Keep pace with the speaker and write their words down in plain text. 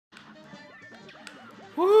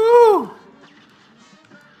Woo!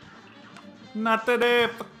 Not today,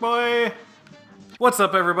 fuck boy. What's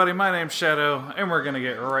up, everybody? My name's Shadow, and we're gonna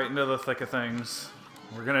get right into the thick of things.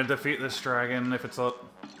 We're gonna defeat this dragon if it's up.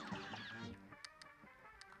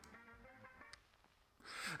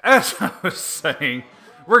 As I was saying,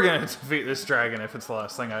 we're gonna defeat this dragon if it's the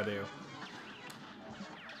last thing I do.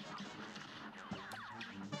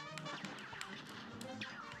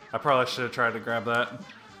 I probably should have tried to grab that.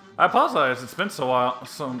 I apologize, it's been so while.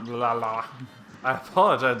 I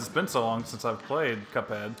apologize, it's been so long since I've played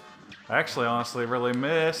Cuphead. I actually honestly really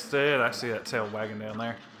missed it. I see that tail wagging down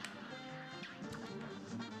there.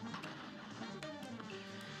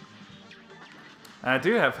 I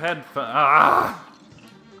do have headphones.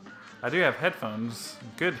 I do have headphones,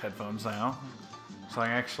 good headphones now, so I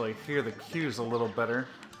can actually hear the cues a little better.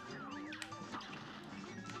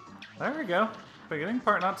 There we go. Beginning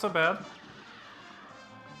part not so bad.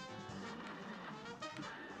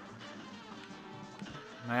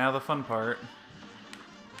 Now the fun part.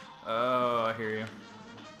 Oh, I hear you.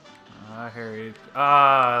 I hear you.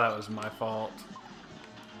 Ah, that was my fault.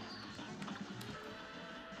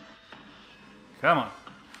 Come on.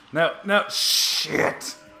 No, no,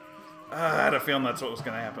 shit! I had a feeling that's what was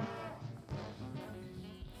gonna happen.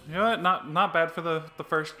 You know what? Not bad for the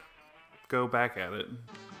first go back at it.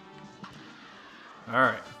 All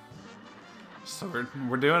right. So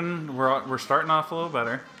we're starting off a little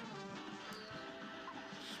better.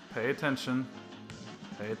 Just pay attention.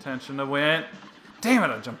 Pay attention to when. Damn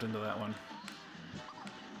it! I jumped into that one.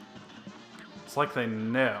 It's like they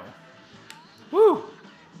know. Woo!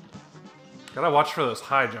 Gotta watch for those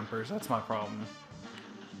high jumpers. That's my problem.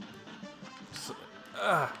 So,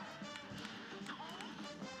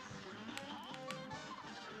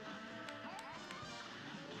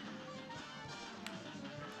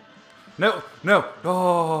 No, no.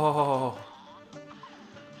 Oh.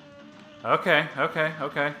 Okay, okay,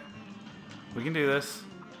 okay. We can do this.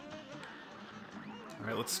 All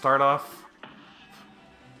right, let's start off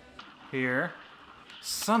here.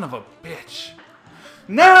 Son of a bitch.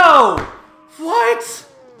 No! What?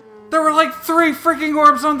 There were like 3 freaking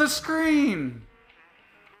orbs on the screen.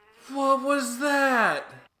 What was that?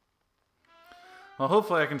 Well,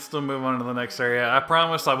 hopefully I can still move on to the next area. I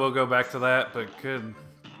promise I will go back to that, but good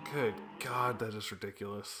God, that is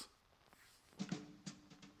ridiculous.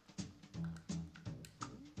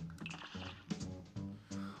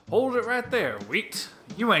 Hold it right there, Wheat.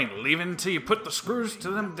 You ain't leaving till you put the screws to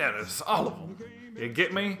them debtors, all of them. You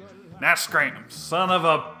get me? Now scream, son of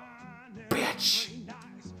a bitch.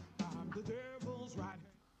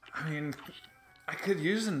 I mean, I could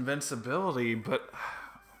use invincibility, but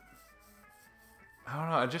I don't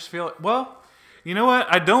know, I just feel like, well, you know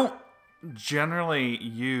what? I don't generally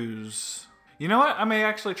use... You know what? I may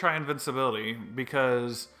actually try invincibility,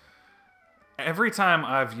 because every time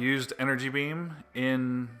I've used energy beam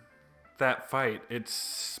in that fight,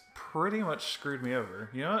 it's pretty much screwed me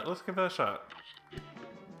over. You know what? Let's give that a shot.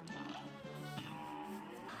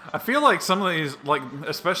 I feel like some of these, like,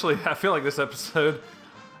 especially, I feel like this episode,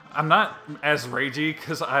 I'm not as ragey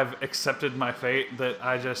because I've accepted my fate that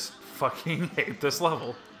I just fucking hate this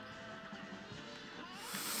level.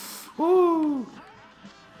 Woo!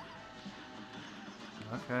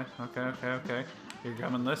 Okay, okay, okay, okay. You're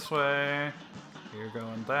coming this way. You're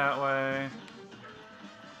going that way.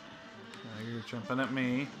 Now you're jumping at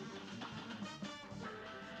me.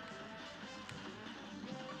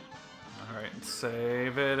 Alright,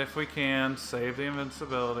 save it if we can. Save the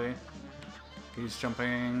invincibility. He's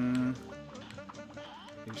jumping.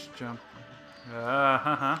 He's jumping.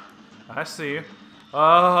 I see you.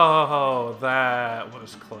 Oh, that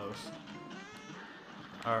was close.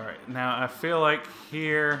 Alright, now I feel like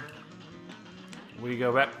here we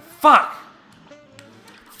go back. Fuck!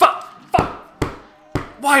 Fuck! Fuck!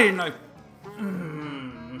 Why didn't I...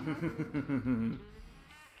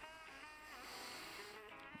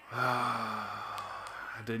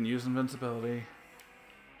 I didn't use invincibility.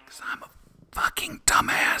 Because I'm a fucking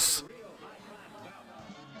dumbass.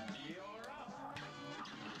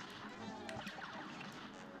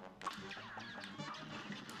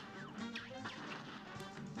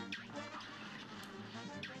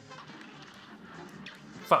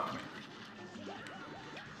 Fuck me.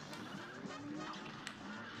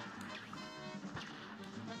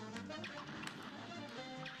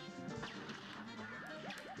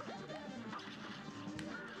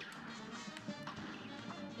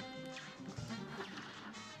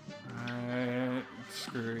 Alright,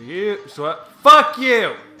 screw you. So what? Fuck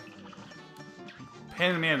you!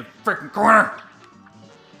 Pinning me in the freaking corner!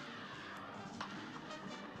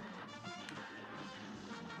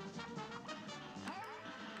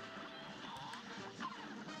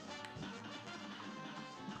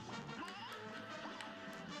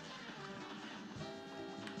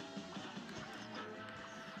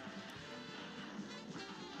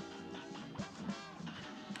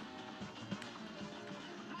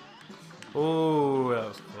 Oh, that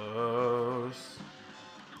was close.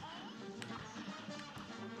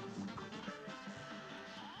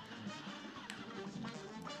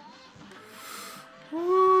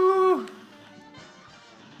 Woo!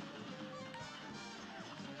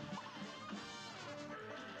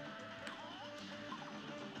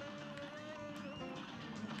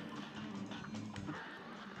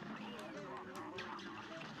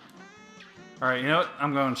 Alright, you know what?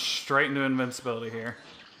 I'm going straight into invincibility here.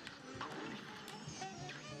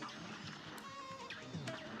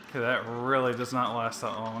 Okay, that really does not last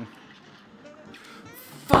that long.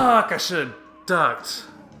 Fuck, I should have ducked.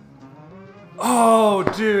 Oh,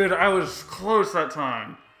 dude, I was close that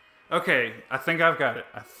time. Okay, I think I've got it.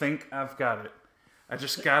 I think I've got it. I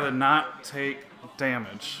just gotta not take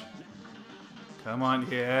damage. Come on,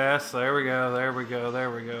 yes, there we go, there we go,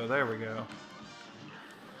 there we go, there we go.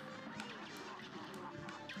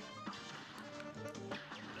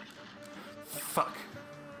 Fuck.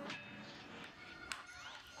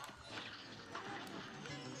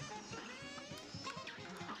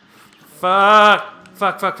 Fuck!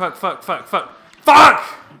 Fuck, fuck, fuck, fuck, fuck, fuck. Fuck!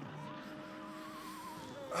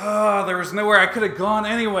 Oh, there was nowhere I could have gone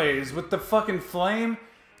anyways. With the fucking flame,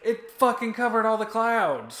 it fucking covered all the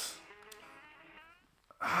clouds.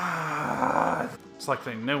 It's like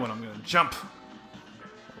they know when I'm gonna jump.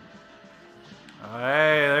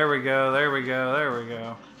 Hey, there we go, there we go, there we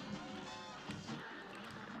go.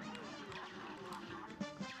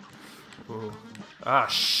 Ooh. Ah,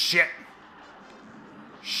 shit.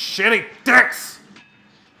 Shitty dicks!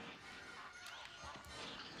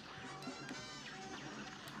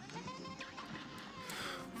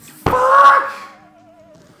 Fuck!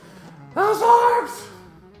 Those arms!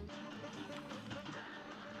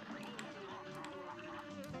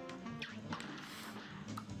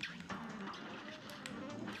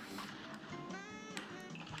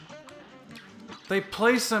 They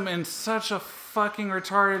place him in such a fucking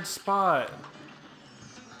retarded spot.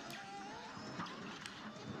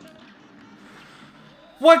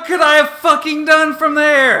 What could I have fucking done from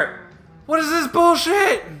there? What is this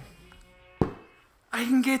bullshit? I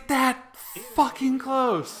can get that fucking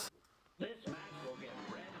close.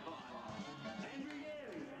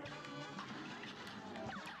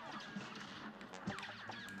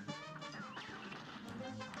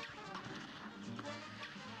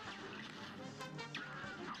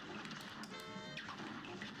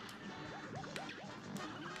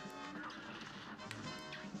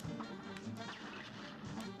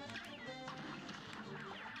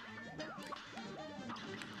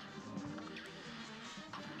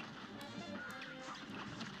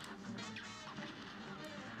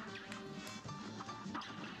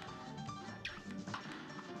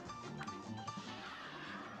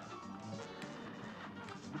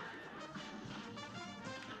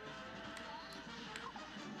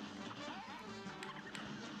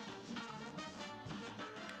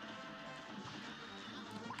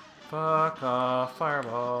 Fuck off,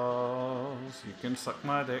 fireballs. You can suck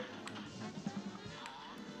my dick.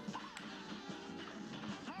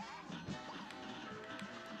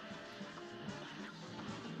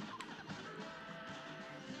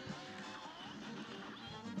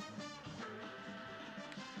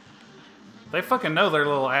 They fucking know they're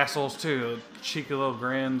little assholes too. Cheeky little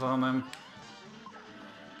grins on them.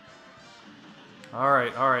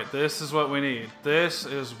 Alright, this is what we need. This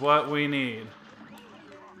is what we need.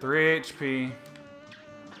 3 HP.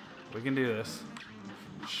 We can do this.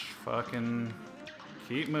 Just fucking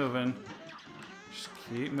keep moving. Just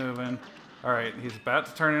keep moving. Alright, he's about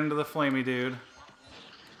to turn into the flamey dude.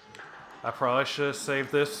 I probably should have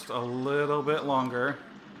saved this a little bit longer.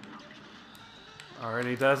 Alright,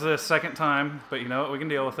 he does it a second time, but you know what? We can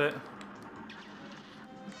deal with it.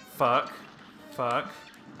 Fuck. Fuck.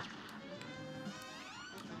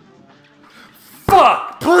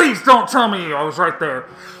 Fuck! Please don't tell me I was right there.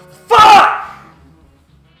 Fuck!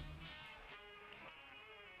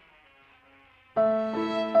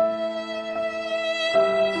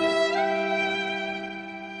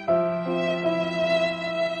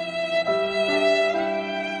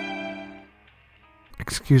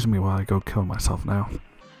 Excuse me while I go kill myself now.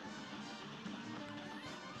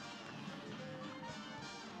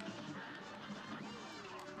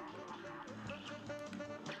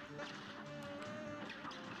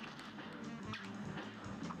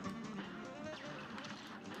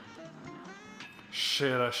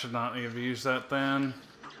 Shit, I should not have used that then.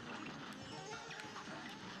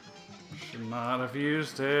 Should not have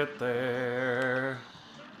used it there.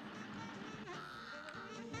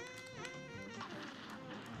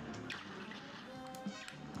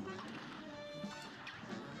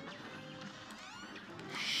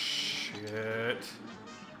 Shit. shit.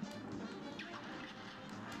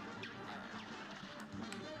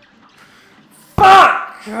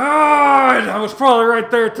 Fuck! God, I was probably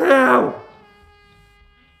right there too.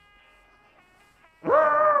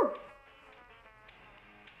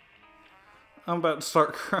 I'm about to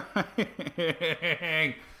start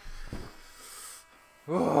crying.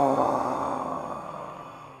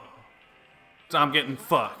 I'm getting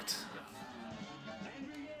fucked.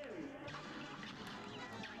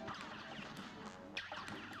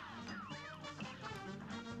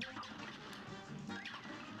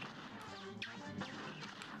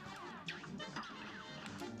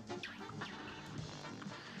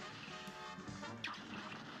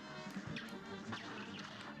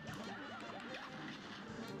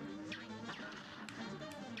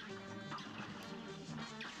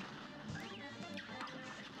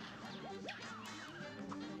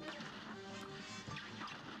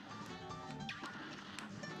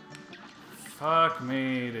 Fuck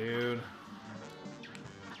me, dude.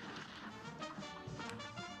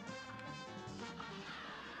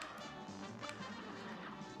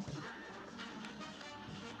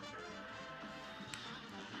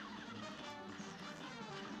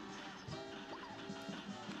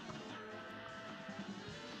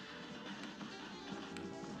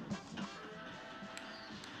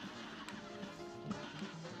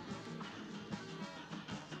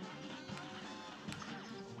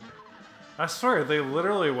 I swear, they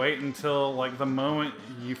literally wait until, like, the moment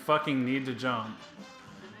you fucking need to jump.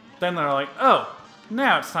 Then they're like, oh,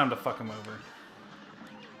 now it's time to fuck them over.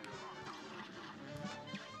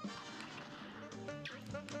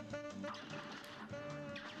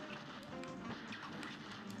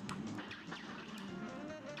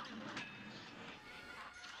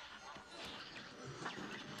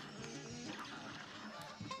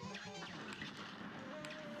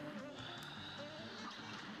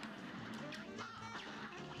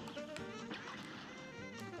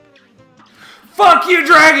 Fuck you,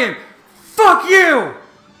 dragon! Fuck you!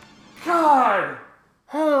 God!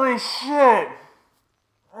 Holy shit!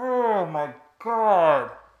 Oh my god!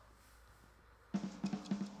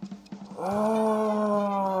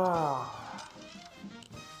 Oh.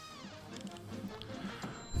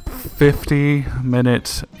 50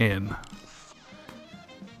 minutes in.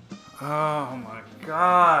 Oh my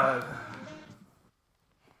god!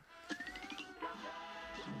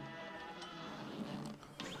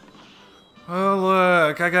 Oh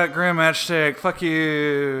look, I got Grand Matchstick. Fuck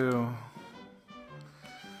you.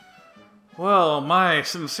 Well, my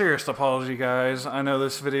sincerest apology, guys. I know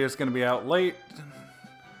this video is going to be out late.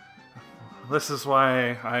 This is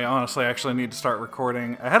why I honestly actually need to start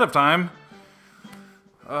recording ahead of time.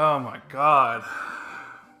 Oh my god.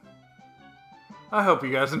 I hope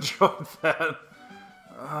you guys enjoyed that.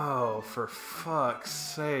 Oh, for fuck's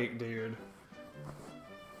sake, dude.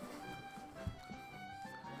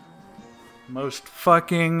 Most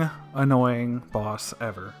fucking annoying boss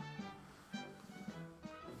ever.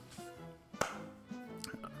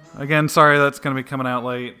 Again, sorry that's going to be coming out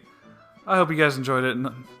late. I hope you guys enjoyed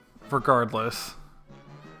it regardless.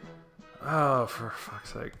 Oh, for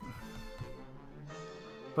fuck's sake.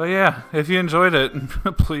 But yeah, if you enjoyed it,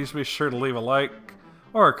 please be sure to leave a like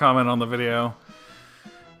or a comment on the video.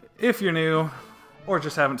 If you're new or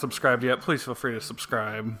just haven't subscribed yet, please feel free to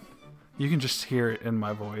subscribe. You can just hear it in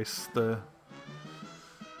my voice. The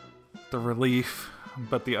relief,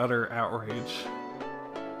 but the utter outrage.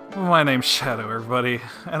 My name's Shadow, everybody,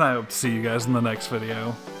 and I hope to see you guys in the next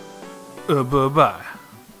video. Bye-bye.